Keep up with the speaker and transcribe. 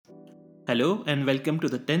Hello and welcome to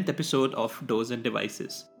the 10th episode of Doors and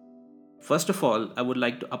Devices. First of all, I would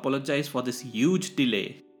like to apologize for this huge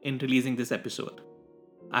delay in releasing this episode.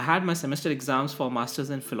 I had my semester exams for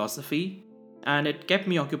Masters in Philosophy and it kept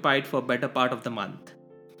me occupied for a better part of the month.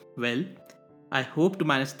 Well, I hope to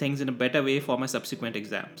manage things in a better way for my subsequent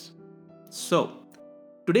exams. So,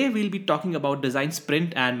 today we'll be talking about design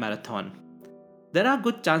sprint and marathon. There are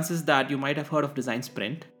good chances that you might have heard of design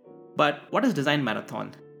sprint, but what is design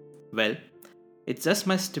marathon? Well, it's just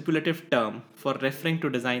my stipulative term for referring to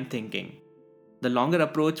design thinking, the longer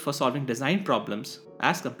approach for solving design problems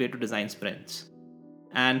as compared to design sprints,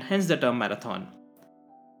 and hence the term marathon.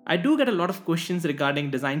 I do get a lot of questions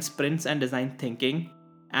regarding design sprints and design thinking,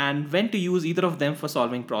 and when to use either of them for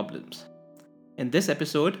solving problems. In this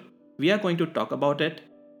episode, we are going to talk about it,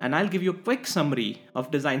 and I'll give you a quick summary of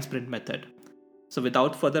design sprint method. So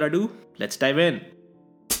without further ado, let's dive in.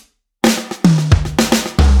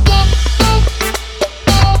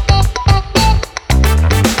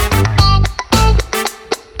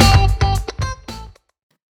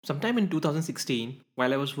 Sometime in 2016,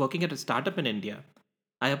 while I was working at a startup in India,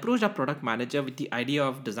 I approached our product manager with the idea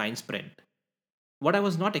of design sprint. What I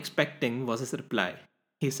was not expecting was his reply.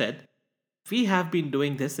 He said, "We have been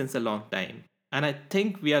doing this since a long time, and I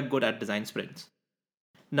think we are good at design sprints."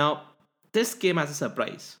 Now, this came as a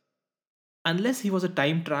surprise. Unless he was a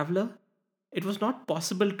time traveler, it was not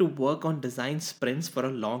possible to work on design sprints for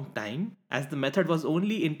a long time, as the method was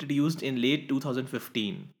only introduced in late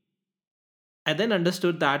 2015. I then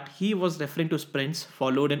understood that he was referring to sprints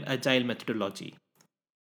followed in agile methodology.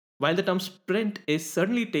 While the term sprint is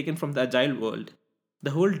certainly taken from the agile world,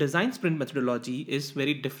 the whole design sprint methodology is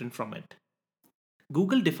very different from it.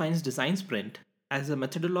 Google defines design sprint as a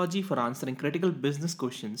methodology for answering critical business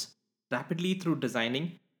questions rapidly through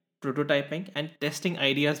designing, prototyping, and testing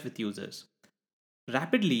ideas with users.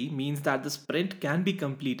 Rapidly means that the sprint can be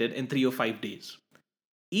completed in 3 or 5 days.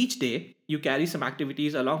 Each day, you carry some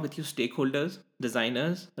activities along with your stakeholders,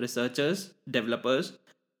 designers, researchers, developers,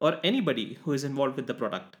 or anybody who is involved with the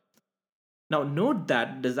product. Now, note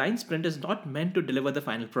that design sprint is not meant to deliver the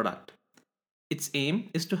final product. Its aim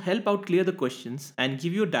is to help out clear the questions and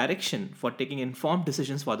give you direction for taking informed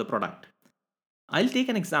decisions for the product. I'll take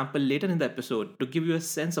an example later in the episode to give you a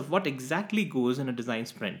sense of what exactly goes in a design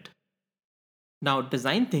sprint. Now,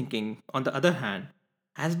 design thinking, on the other hand,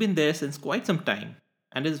 has been there since quite some time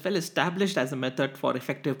and is well established as a method for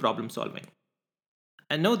effective problem solving.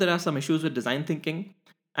 I know there are some issues with design thinking,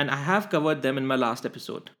 and I have covered them in my last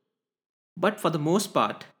episode. But for the most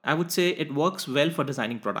part, I would say it works well for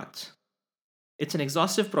designing products. It's an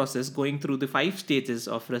exhaustive process going through the 5 stages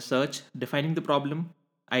of research, defining the problem,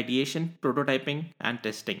 ideation, prototyping, and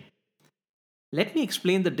testing. Let me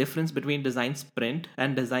explain the difference between design sprint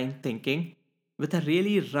and design thinking with a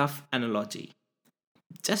really rough analogy,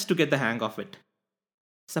 just to get the hang of it.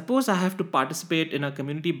 Suppose I have to participate in a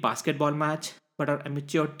community basketball match, but our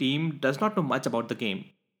amateur team does not know much about the game.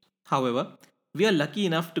 However, we are lucky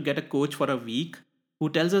enough to get a coach for a week who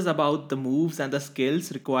tells us about the moves and the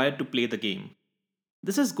skills required to play the game.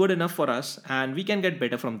 This is good enough for us and we can get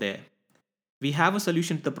better from there. We have a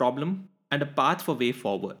solution to the problem and a path for way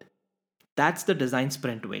forward. That's the design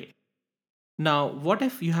sprint way. Now, what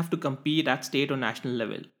if you have to compete at state or national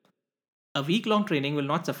level? A week long training will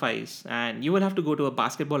not suffice, and you will have to go to a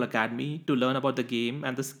basketball academy to learn about the game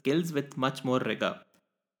and the skills with much more rigor.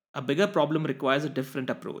 A bigger problem requires a different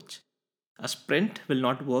approach. A sprint will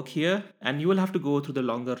not work here, and you will have to go through the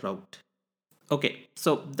longer route. Okay,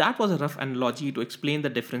 so that was a rough analogy to explain the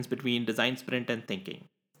difference between design sprint and thinking.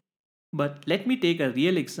 But let me take a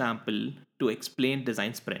real example to explain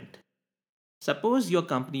design sprint. Suppose your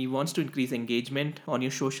company wants to increase engagement on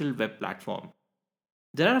your social web platform.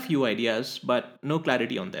 There are a few ideas, but no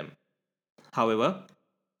clarity on them. However,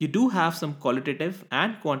 you do have some qualitative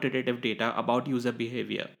and quantitative data about user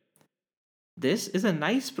behavior. This is a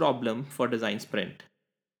nice problem for design sprint.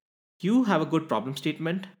 You have a good problem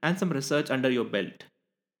statement and some research under your belt.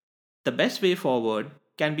 The best way forward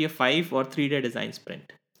can be a 5 or 3-day design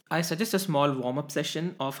sprint. I suggest a small warm up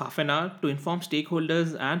session of half an hour to inform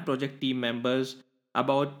stakeholders and project team members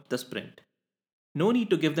about the sprint. No need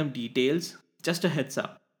to give them details, just a heads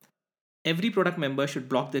up. Every product member should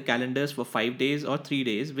block their calendars for 5 days or 3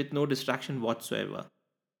 days with no distraction whatsoever.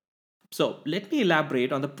 So, let me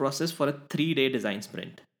elaborate on the process for a 3-day design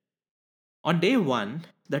sprint. On day 1,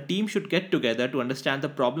 the team should get together to understand the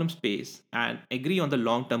problem space and agree on the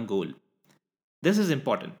long term goal. This is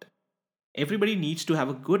important. Everybody needs to have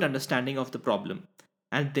a good understanding of the problem,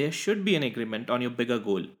 and there should be an agreement on your bigger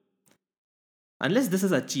goal. Unless this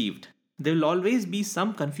is achieved, there will always be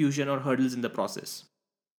some confusion or hurdles in the process.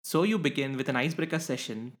 So you begin with an icebreaker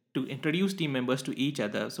session to introduce team members to each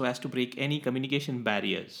other so as to break any communication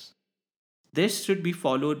barriers. This should be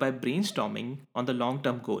followed by brainstorming on the long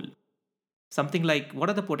term goal. Something like, what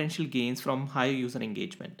are the potential gains from higher user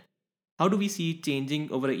engagement? How do we see it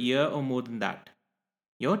changing over a year or more than that?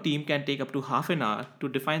 Your team can take up to half an hour to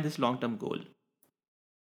define this long term goal.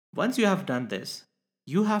 Once you have done this,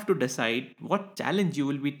 you have to decide what challenge you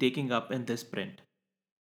will be taking up in this sprint.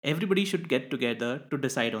 Everybody should get together to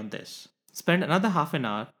decide on this. Spend another half an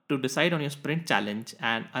hour to decide on your sprint challenge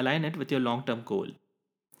and align it with your long term goal.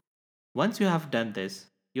 Once you have done this,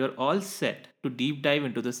 you're all set to deep dive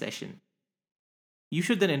into the session. You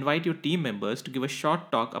should then invite your team members to give a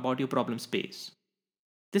short talk about your problem space.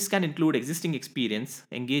 This can include existing experience,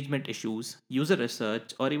 engagement issues, user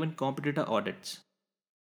research, or even competitor audits.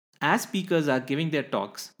 As speakers are giving their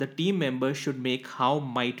talks, the team members should make how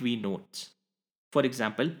might we notes. For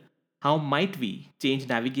example, how might we change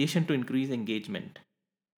navigation to increase engagement?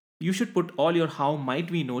 You should put all your how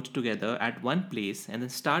might we notes together at one place and then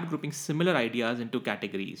start grouping similar ideas into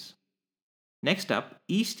categories. Next up,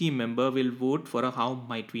 each team member will vote for a how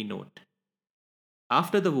might we note.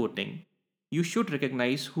 After the voting, you should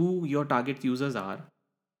recognize who your target users are,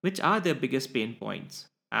 which are their biggest pain points,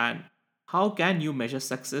 and how can you measure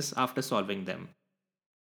success after solving them.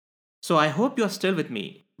 So I hope you're still with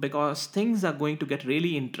me because things are going to get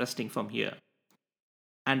really interesting from here.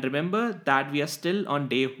 And remember that we are still on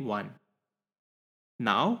day 1.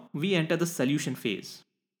 Now we enter the solution phase.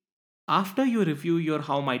 After you review your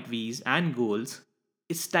how might we's and goals,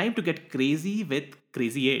 it's time to get crazy with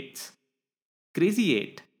Crazy Eights. Crazy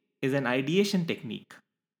Eight is an ideation technique.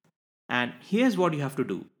 And here's what you have to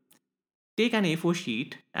do: take an A4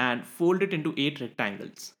 sheet and fold it into 8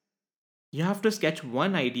 rectangles. You have to sketch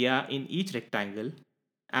one idea in each rectangle,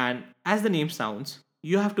 and as the name sounds,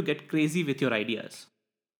 you have to get crazy with your ideas.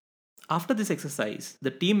 After this exercise,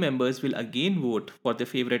 the team members will again vote for their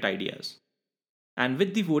favorite ideas. And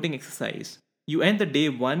with the voting exercise, you end the day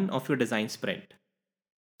 1 of your design sprint.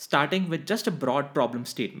 Starting with just a broad problem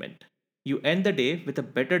statement, you end the day with a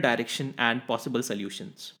better direction and possible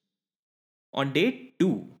solutions. On day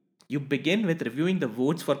 2, you begin with reviewing the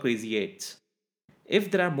votes for Crazy Eights.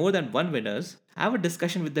 If there are more than one winners, have a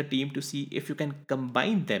discussion with the team to see if you can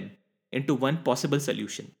combine them into one possible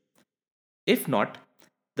solution. If not,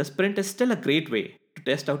 the sprint is still a great way to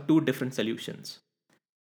test out two different solutions.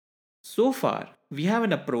 So far, we have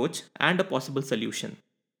an approach and a possible solution.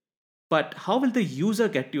 But how will the user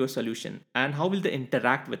get to your solution and how will they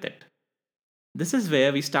interact with it? This is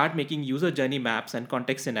where we start making user journey maps and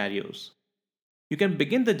context scenarios. You can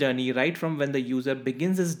begin the journey right from when the user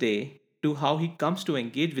begins his day to how he comes to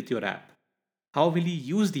engage with your app. How will he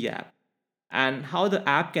use the app? And how the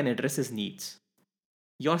app can address his needs.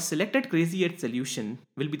 Your selected Crazy 8 solution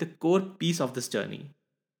will be the core piece of this journey.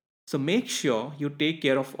 So make sure you take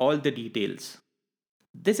care of all the details.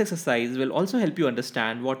 This exercise will also help you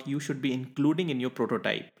understand what you should be including in your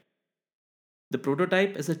prototype. The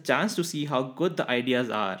prototype is a chance to see how good the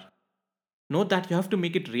ideas are. Note that you have to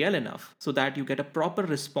make it real enough so that you get a proper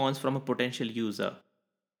response from a potential user.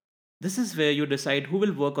 This is where you decide who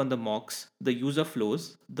will work on the mocks, the user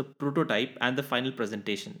flows, the prototype, and the final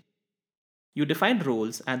presentation. You define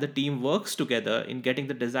roles, and the team works together in getting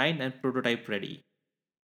the design and prototype ready.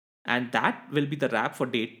 And that will be the wrap for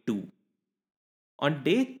day 2. On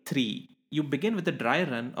day 3, you begin with a dry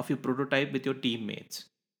run of your prototype with your teammates.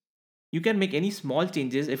 You can make any small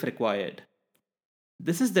changes if required.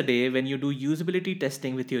 This is the day when you do usability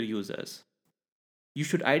testing with your users. You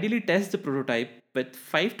should ideally test the prototype with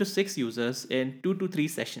 5 to 6 users in 2 to 3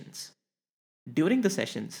 sessions. During the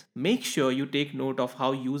sessions, make sure you take note of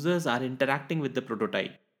how users are interacting with the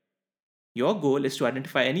prototype. Your goal is to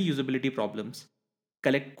identify any usability problems,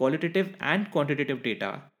 collect qualitative and quantitative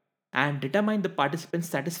data, and determine the participants'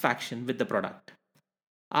 satisfaction with the product.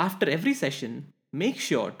 After every session, make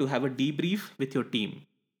sure to have a debrief with your team.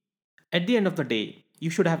 At the end of the day, you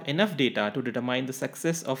should have enough data to determine the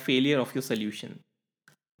success or failure of your solution.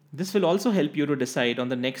 This will also help you to decide on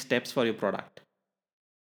the next steps for your product.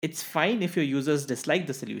 It's fine if your users dislike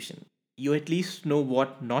the solution. You at least know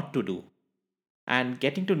what not to do. And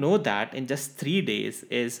getting to know that in just 3 days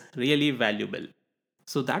is really valuable.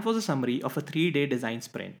 So, that was a summary of a 3-day design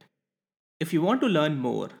sprint. If you want to learn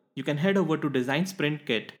more, you can head over to Design Sprint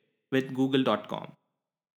Kit with google.com.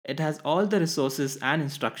 It has all the resources and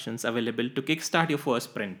instructions available to kickstart your first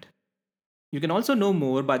sprint. You can also know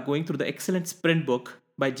more by going through the excellent sprint book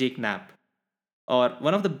by Jake Knapp. Or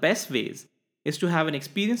one of the best ways is to have an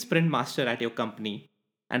experienced sprint master at your company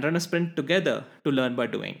and run a sprint together to learn by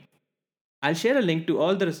doing. I'll share a link to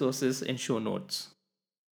all the resources in show notes.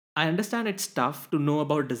 I understand it's tough to know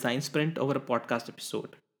about design sprint over a podcast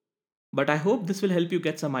episode, but I hope this will help you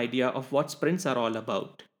get some idea of what sprints are all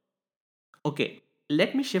about. Okay,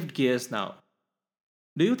 let me shift gears now.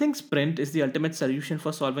 Do you think sprint is the ultimate solution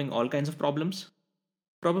for solving all kinds of problems?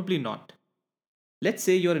 Probably not. Let's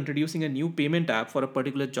say you're introducing a new payment app for a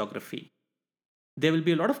particular geography. There will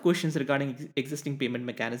be a lot of questions regarding existing payment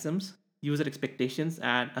mechanisms, user expectations,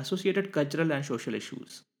 and associated cultural and social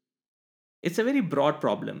issues. It's a very broad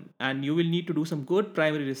problem, and you will need to do some good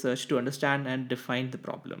primary research to understand and define the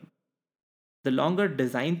problem. The longer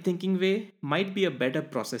design thinking way might be a better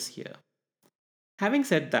process here. Having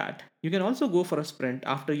said that, you can also go for a sprint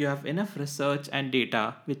after you have enough research and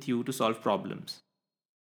data with you to solve problems.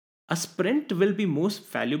 A sprint will be most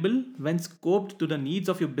valuable when scoped to the needs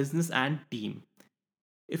of your business and team.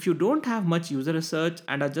 If you don't have much user research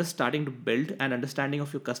and are just starting to build an understanding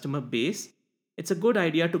of your customer base, it's a good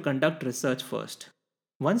idea to conduct research first.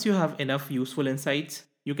 Once you have enough useful insights,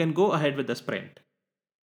 you can go ahead with the sprint.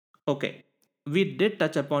 Okay, we did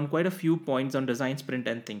touch upon quite a few points on design sprint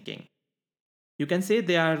and thinking. You can say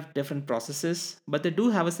they are different processes, but they do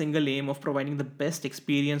have a single aim of providing the best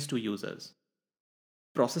experience to users.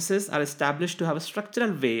 Processes are established to have a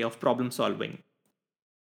structural way of problem solving,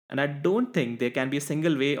 and I don't think there can be a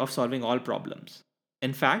single way of solving all problems.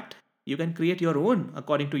 In fact, you can create your own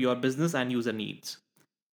according to your business and user needs.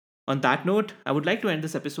 On that note, I would like to end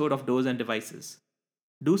this episode of Doors and Devices.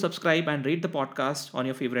 Do subscribe and rate the podcast on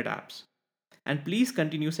your favorite apps. And please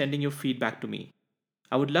continue sending your feedback to me.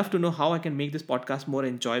 I would love to know how I can make this podcast more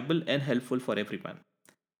enjoyable and helpful for everyone.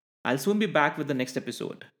 I'll soon be back with the next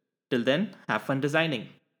episode. Till then, have fun designing.